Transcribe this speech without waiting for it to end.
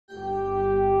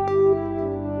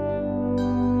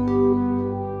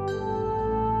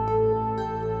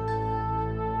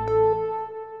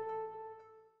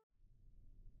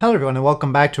Hello everyone and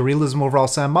welcome back to Realism Overhaul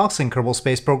Sandboxing Kerbal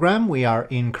Space Program. We are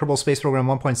in Kerbal Space Program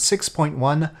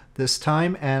 1.6.1 this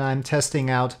time, and I'm testing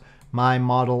out my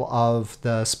model of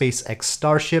the SpaceX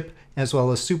Starship as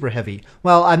well as Super Heavy.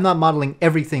 Well, I'm not modeling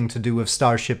everything to do with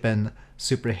Starship and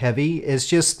Super Heavy. It's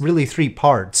just really three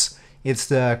parts. It's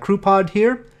the crew pod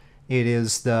here. It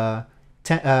is the,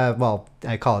 well,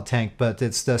 I call it tank, but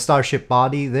it's the Starship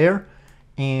body there.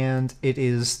 And it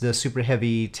is the Super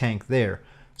Heavy tank there.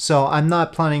 So I'm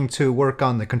not planning to work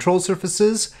on the control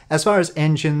surfaces. As far as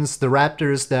engines, the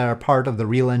Raptors that are part of the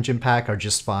RealEngine pack are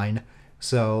just fine.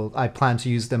 So I plan to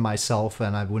use them myself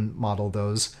and I wouldn't model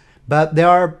those. But there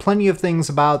are plenty of things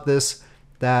about this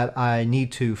that I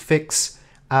need to fix.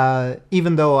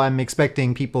 Even though I'm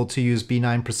expecting people to use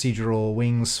B9 Procedural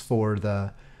Wings for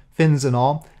the fins and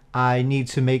all, I need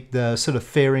to make the sort of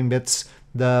fairing bits,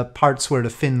 the parts where the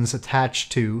fins attach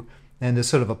to, and there's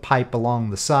sort of a pipe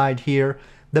along the side here.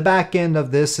 The back end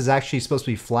of this is actually supposed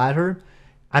to be flatter.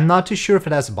 I'm not too sure if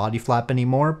it has a body flap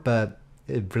anymore, but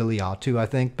it really ought to, I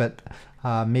think, but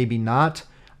maybe not.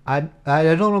 I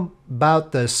don't know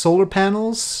about the solar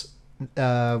panels.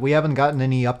 We haven't gotten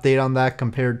any update on that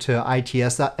compared to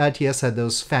ITS. ITS had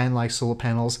those fan-like solar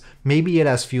panels. Maybe it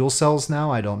has fuel cells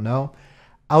now, I don't know.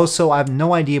 Also, I have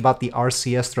no idea about the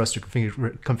RCS thruster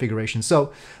configuration.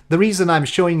 So the reason I'm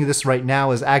showing you this right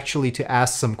now is actually to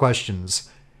ask some questions.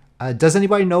 Does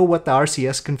anybody know what the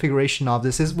RCS configuration of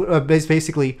this is?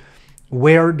 Basically,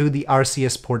 where do the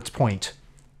RCS ports point?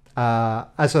 So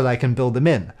that I can build them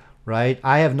in, right?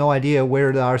 I have no idea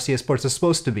where the RCS ports are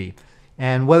supposed to be.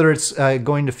 And whether it's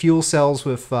going to fuel cells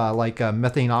with like a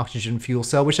methane oxygen fuel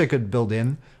cell, which I could build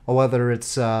in, or whether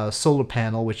it's a solar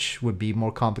panel, which would be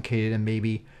more complicated, and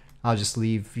maybe I'll just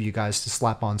leave you guys to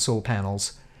slap on solar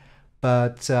panels.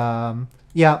 But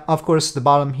yeah, of course, the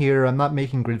bottom here, I'm not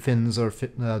making grid fins or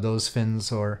those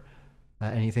fins or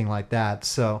anything like that.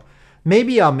 So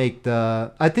maybe I'll make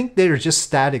I think they're just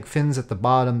static fins at the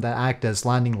bottom that act as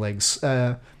landing legs.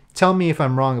 Tell me if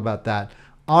I'm wrong about that.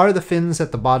 Are the fins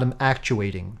at the bottom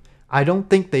actuating? I don't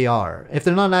think they are. If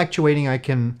they're not actuating, I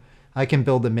can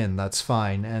build them in. That's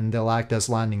fine, and they'll act as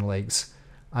landing legs.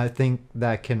 I think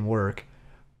that can work.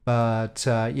 But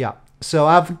yeah. So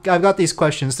I've got these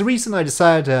questions. The reason I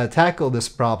decided to tackle this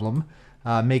problem,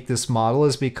 make this model,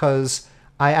 is because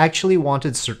I actually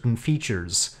wanted certain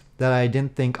features that I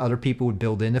didn't think other people would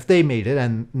build in if they made it,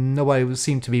 and nobody would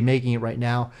seem to be making it right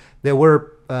now. There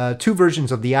were two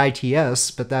versions of the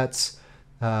ITS, but that's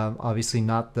obviously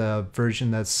not the version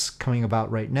that's coming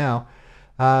about right now.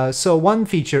 So one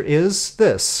feature is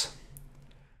this.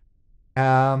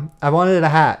 I wanted a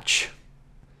hatch.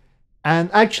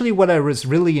 And actually what I was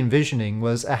really envisioning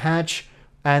was a hatch,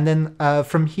 and then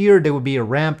from here there would be a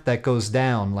ramp that goes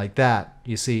down like that,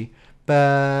 you see.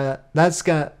 But that's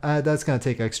gonna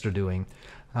take extra doing.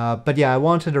 But yeah, I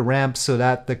wanted a ramp so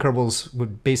that the Kerbals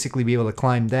would basically be able to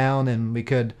climb down, and we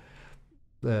could,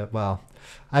 well,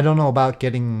 I don't know about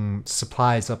getting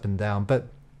supplies up and down, but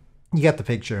you get the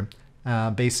picture.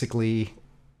 Basically,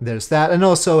 there's that. And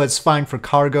also it's fine for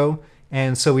cargo,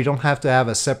 and so we don't have to have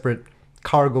a separate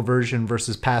cargo version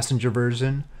versus passenger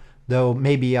version, though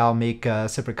maybe I'll make a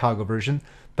separate cargo version.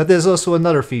 But there's also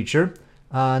another feature,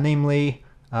 namely,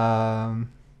 well,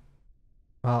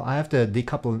 I have to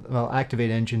decouple, well, activate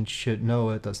engine should,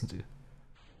 no, it doesn't do.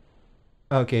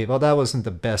 Okay, well, that wasn't the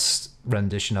best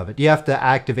rendition of it. You have to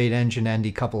activate engine and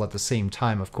decouple at the same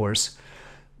time, of course.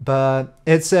 But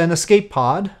it's an escape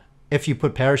pod if you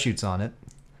put parachutes on it.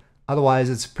 Otherwise,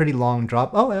 it's a pretty long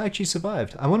drop. Oh, it actually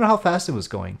survived. I wonder how fast it was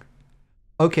going.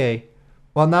 Okay,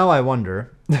 well now I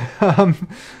wonder, how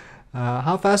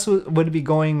fast would it be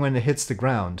going when it hits the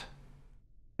ground?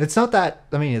 It's not that,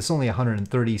 I mean, it's only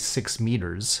 136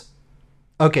 meters.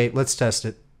 Okay, let's test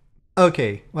it.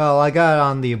 Okay, well, I got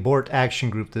on the abort action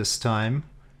group this time,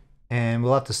 and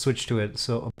we'll have to switch to it.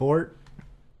 So abort,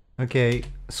 okay,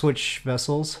 switch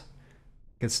vessels,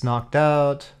 gets knocked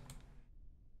out.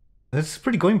 It's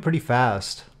going pretty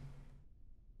fast.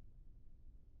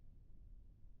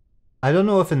 I don't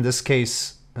know if in this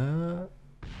case...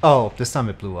 oh, this time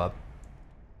it blew up.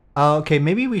 Okay,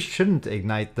 maybe we shouldn't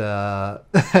ignite the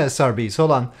SRBs.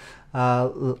 Hold on.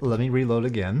 Let me reload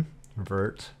again.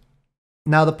 Revert.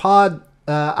 Now the pod...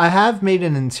 I have made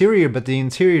an interior, but the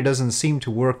interior doesn't seem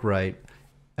to work right.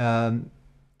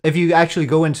 If you actually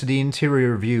go into the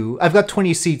interior view... I've got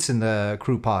 20 seats in the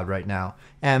crew pod right now,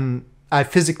 and I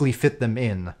physically fit them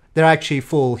in. They're actually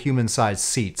full human-sized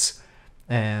seats.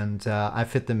 And I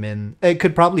fit them in. It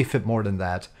could probably fit more than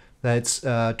that. That's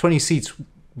 20 seats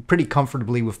pretty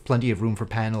comfortably with plenty of room for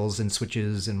panels and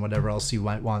switches and whatever else you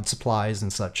might want, supplies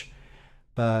and such.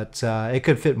 But it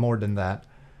could fit more than that.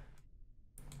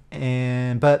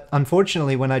 But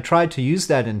unfortunately, when I tried to use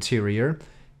that interior,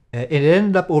 it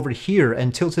ended up over here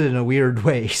and tilted in a weird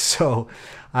way. So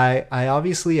I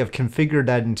obviously have configured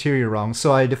that interior wrong.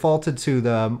 So I defaulted to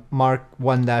the Mark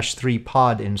 1-3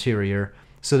 pod interior.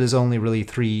 So there's only really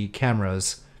 3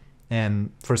 cameras.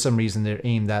 And for some reason they're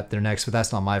aimed at their necks, but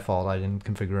that's not my fault. I didn't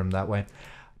configure them that way.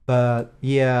 But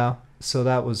yeah, so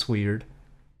that was weird.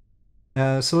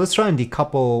 So let's try and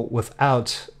decouple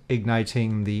without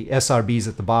igniting the SRBs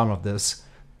at the bottom of this,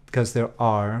 because there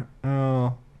are...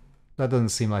 Oh, that doesn't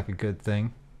seem like a good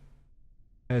thing.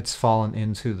 It's fallen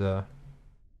into the...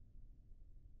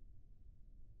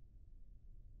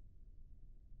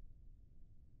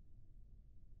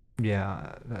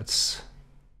 Yeah, that's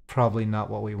probably not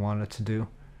what we wanted to do.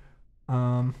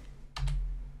 I'm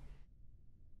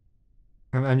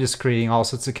just creating all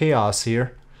sorts of chaos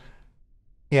here.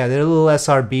 Yeah, they're little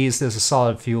SRBs. There's a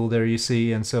solid fuel there, you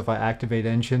see. And so if I activate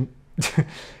engine,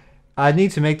 I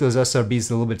need to make those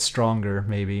SRBs a little bit stronger,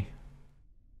 maybe.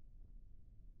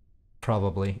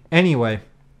 Probably. Anyway.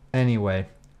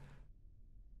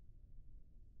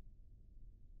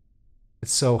 It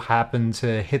so happened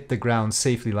to hit the ground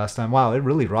safely last time. Wow, it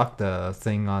really rocked the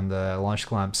thing on the launch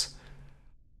clamps.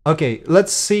 Okay,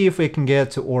 let's see if we can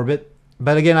get to orbit.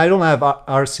 But again, I don't have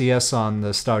RCS on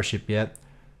the Starship yet.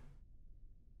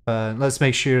 Let's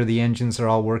make sure the engines are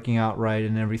all working out right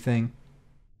and everything.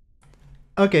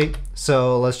 Okay,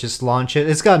 so let's just launch it.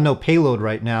 It's got no payload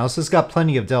right now, so it's got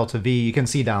plenty of delta V. You can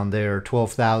see down there,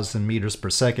 12,000 meters per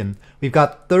second. We've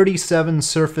got 37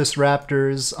 surface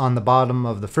Raptors on the bottom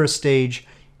of the first stage,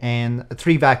 and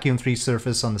 3 vacuum, 3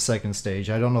 surface on the second stage.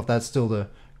 I don't know if that's still the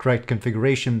correct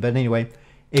configuration, but anyway,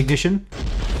 ignition.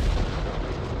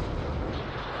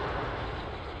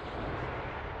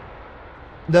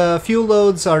 The fuel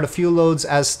loads are the fuel loads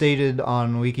as stated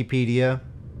on Wikipedia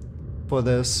for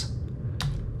this.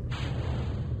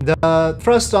 The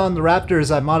thrust on the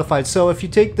Raptors I modified. So if you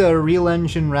take the real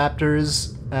engine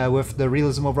Raptors with the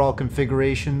Realism Overhaul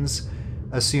configurations,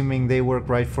 assuming they work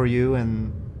right for you,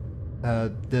 and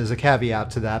there's a caveat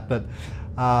to that, but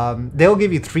they'll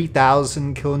give you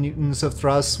 3,000 kilonewtons of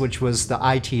thrust, which was the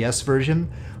ITS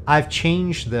version. I've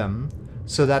changed them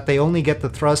so that they only get the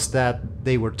thrust that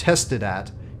they were tested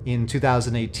at in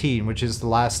 2018, which is the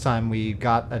last time we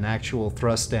got an actual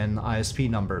thrust and ISP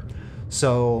number.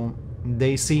 So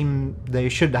they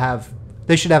should have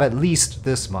at least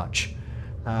this much,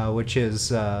 which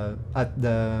is at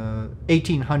the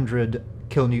 1,800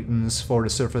 kilonewtons for the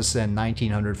surface and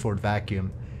 1,900 for the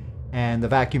vacuum. And the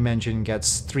vacuum engine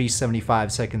gets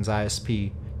 375 seconds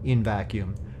ISP in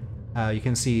vacuum. You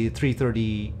can see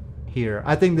 330 here.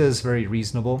 I think this is very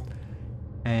reasonable.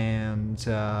 And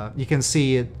you can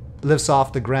see it lifts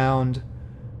off the ground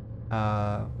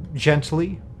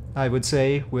gently, I would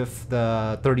say, with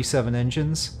the 37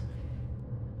 engines.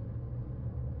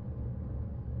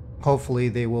 Hopefully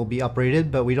they will be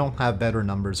uprated, but we don't have better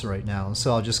numbers right now,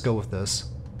 so I'll just go with this.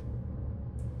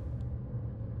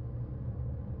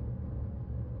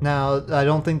 Now, I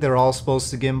don't think they're all supposed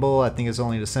to gimbal. I think it's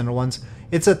only the center ones.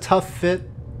 It's a tough fit.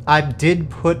 I did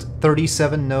put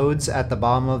 37 nodes at the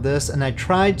bottom of this, and I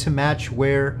tried to match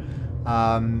where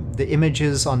the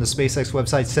images on the SpaceX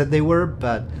website said they were,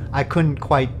 but I couldn't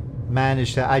quite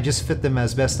manage that. I just fit them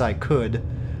as best I could.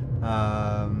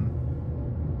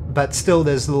 But still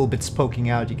there's little bits poking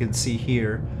out, you can see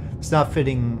here. It's not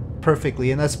fitting perfectly,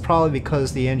 and that's probably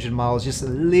because the engine model is just a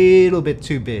little bit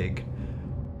too big.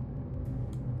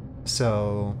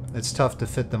 So it's tough to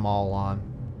fit them all on.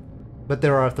 But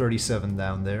there are 37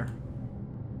 down there.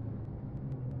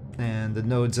 And the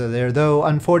nodes are there, though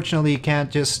unfortunately you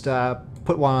can't just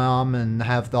put one on and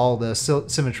have all the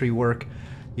symmetry work.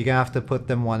 You're gonna have to put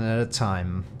them one at a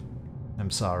time. I'm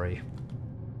sorry.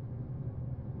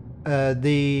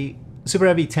 The Super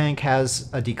Heavy tank has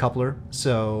a decoupler,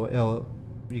 so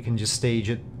you can just stage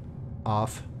it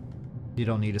off. You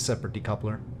don't need a separate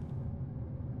decoupler.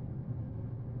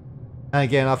 And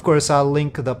again, of course, I'll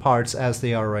link the parts as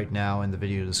they are right now in the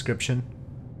video description.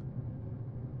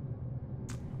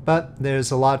 But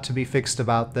there's a lot to be fixed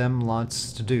about them,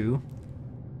 lots to do.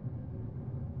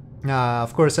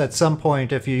 Of course, at some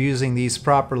point, if you're using these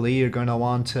properly, you're going to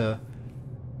want to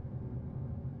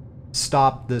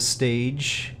stop the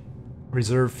stage,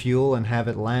 reserve fuel, and have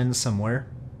it land somewhere.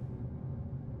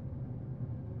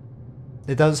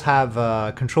 It does have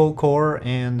a control core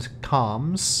and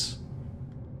comms.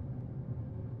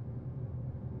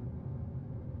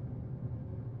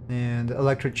 And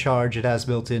electric charge, it has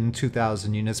built in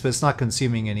 2,000 units, but it's not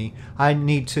consuming any. I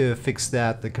need to fix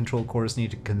that. The control cores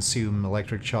need to consume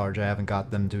electric charge. I haven't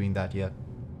got them doing that yet.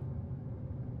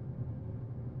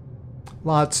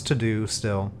 Lots to do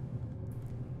still.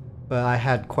 But I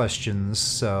had questions,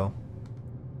 so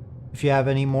if you have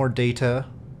any more data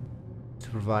to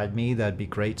provide me, that'd be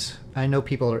great. I know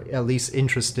people are at least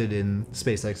interested in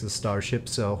SpaceX's Starship,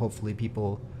 so hopefully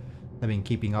people have been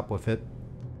keeping up with it.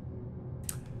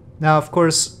 Now, of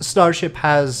course, Starship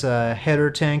has a header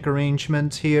tank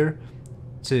arrangement here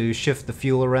to shift the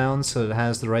fuel around so it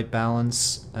has the right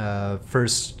balance.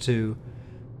 First to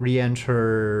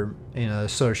re-enter in a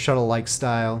sort of shuttle-like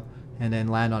style and then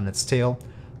land on its tail.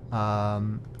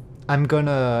 I'm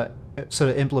gonna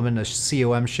sort of implement a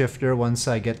COM shifter once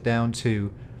I get down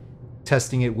to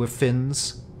testing it with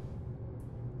fins.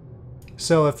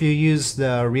 So if you use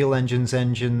the RealEngines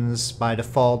engines by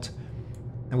default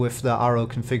with the RO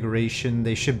configuration,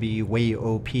 they should be way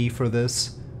OP for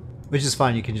this, which is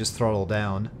fine. You can just throttle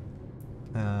down.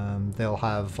 They'll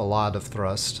have a lot of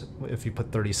thrust if you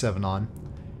put 37 on.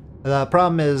 The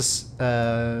problem is,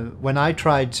 when I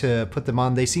tried to put them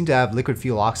on, they seem to have liquid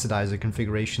fuel oxidizer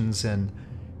configurations, and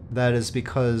that is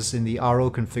because in the RO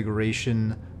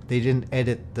configuration, they didn't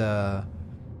edit the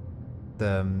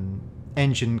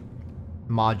engine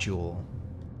module.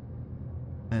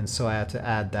 And so I had to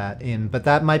add that in. But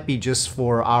that might be just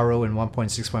for RO in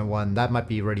 1.6.1. That might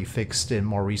be already fixed in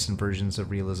more recent versions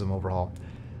of Realism Overhaul.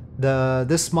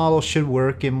 This model should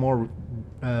work in more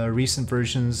recent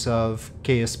versions of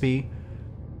KSP.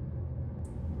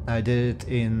 I did it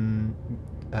in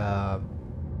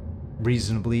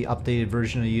reasonably updated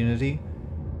version of Unity.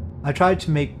 I tried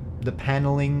to make the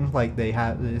paneling like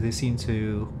they seem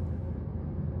to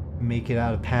make it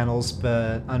out of panels,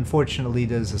 but unfortunately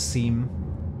there's a seam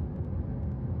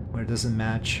where it doesn't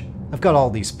match. I've got all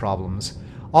these problems.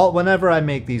 Whenever I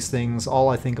make these things, all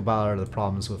I think about are the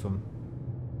problems with them.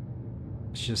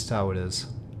 It's just how it is.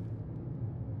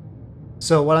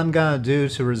 So what I'm gonna do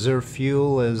to reserve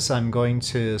fuel is I'm going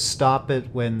to stop it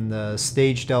when the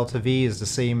stage delta V is the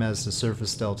same as the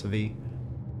surface delta V.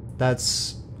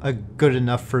 That's a good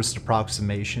enough first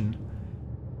approximation.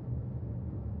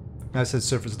 I said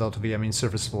surface delta V, I mean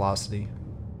surface velocity.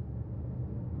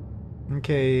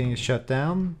 Okay, shut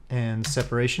down and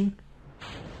separation.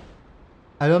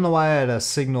 I don't know why I had a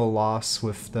signal loss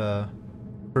with the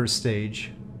first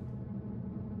stage.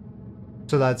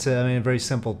 So that's it. I mean, a very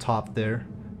simple top there.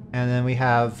 And then we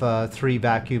have 3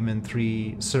 vacuum and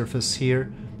 3 surface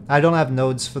here. I don't have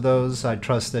nodes for those. I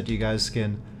trust that you guys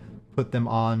can put them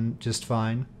on just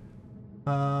fine.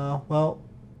 Well,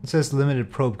 it says limited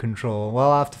probe control.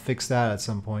 Well, I'll have to fix that at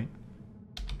some point.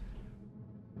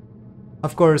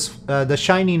 Of course, the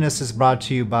shininess is brought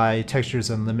to you by Textures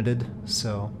Unlimited,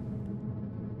 so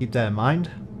keep that in mind.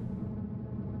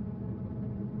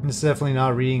 It's definitely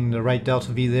not reading the right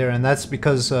delta V there, and that's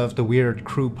because of the weird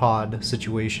crew pod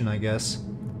situation, I guess.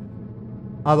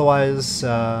 Otherwise,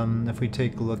 if we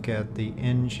take a look at the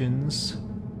engines,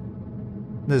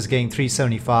 this is getting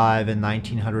 375 and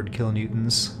 1900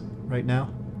 kilonewtons right now.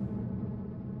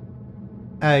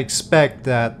 I expect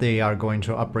that they are going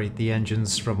to uprate the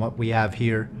engines from what we have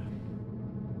here.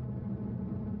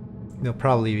 They'll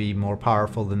probably be more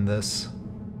powerful than this.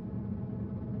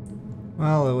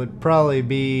 Well, it would probably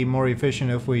be more efficient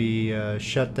if we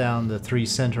shut down the 3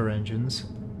 center engines.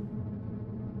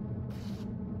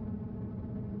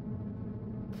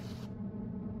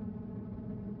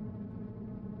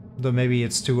 Though maybe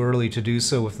it's too early to do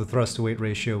so with the thrust-to-weight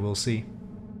ratio, we'll see.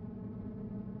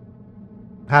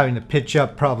 Having to pitch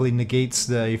up probably negates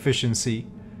the efficiency.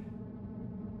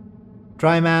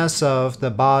 Dry mass of the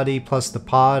body plus the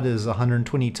pod is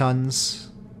 120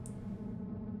 tons.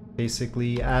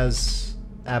 Basically as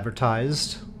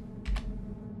advertised.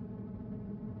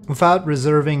 Without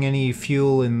reserving any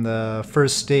fuel in the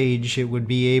first stage, it would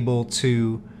be able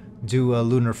to do a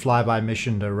lunar flyby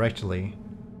mission directly.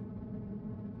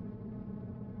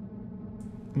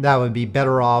 That would be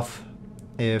better off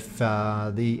if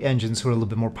the engines were a little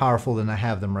bit more powerful than I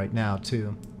have them right now,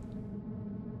 too.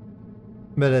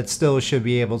 But it still should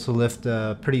be able to lift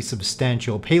a pretty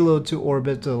substantial payload to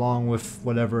orbit along with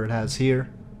whatever it has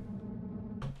here.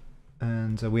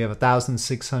 And we have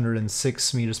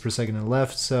 1,606 meters per second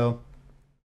left, so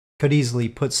could easily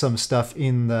put some stuff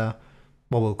in the,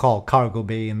 what we'll call cargo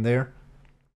bay in there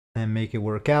and make it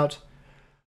work out.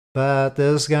 But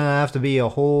there's gonna have to be a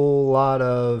whole lot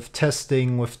of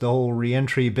testing with the whole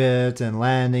re-entry bit and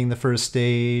landing the first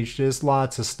stage. There's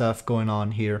lots of stuff going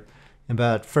on here.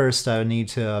 But first I need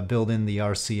to build in the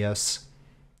RCS.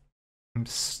 I'm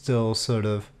still sort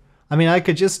of... I mean, I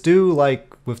could just do,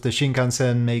 like, with the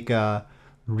Shinkansen, make a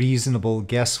reasonable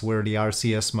guess where the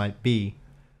RCS might be.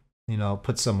 You know,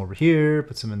 put some over here,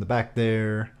 put some in the back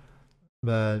there.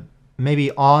 But maybe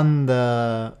on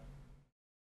the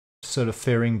sort of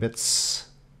fairing bits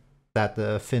that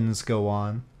the fins go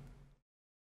on.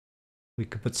 We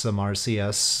could put some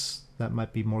RCS. That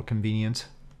might be more convenient.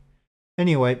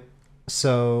 Anyway,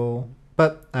 so,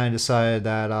 but I decided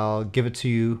that I'll give it to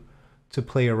you to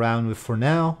play around with for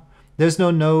now. There's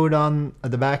no node on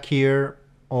the back here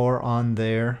or on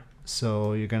there,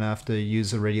 so you're gonna have to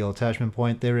use a radial attachment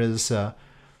point. There is a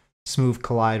smooth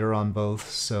collider on both,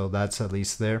 so that's at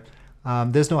least there.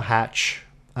 There's no hatch.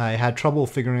 I had trouble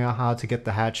figuring out how to get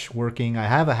the hatch working. I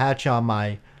have a hatch on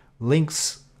my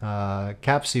Lynx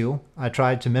capsule. I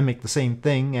tried to mimic the same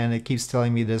thing and it keeps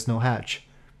telling me there's no hatch.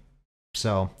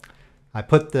 So I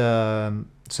put the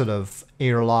sort of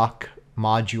airlock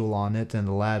module on it and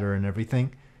the ladder and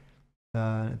everything.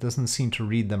 It doesn't seem to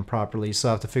read them properly, so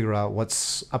I have to figure out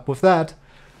what's up with that.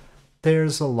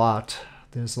 There's a lot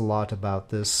about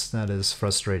this that is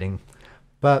frustrating.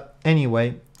 But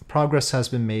anyway, progress has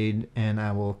been made and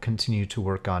I will continue to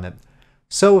work on it.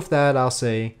 So with that, I'll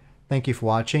say thank you for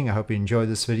watching. I hope you enjoyed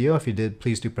this video. If you did,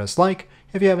 please do press like.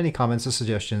 If you have any comments or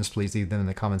suggestions, please leave them in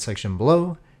the comment section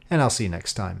below, and I'll see you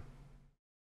next time.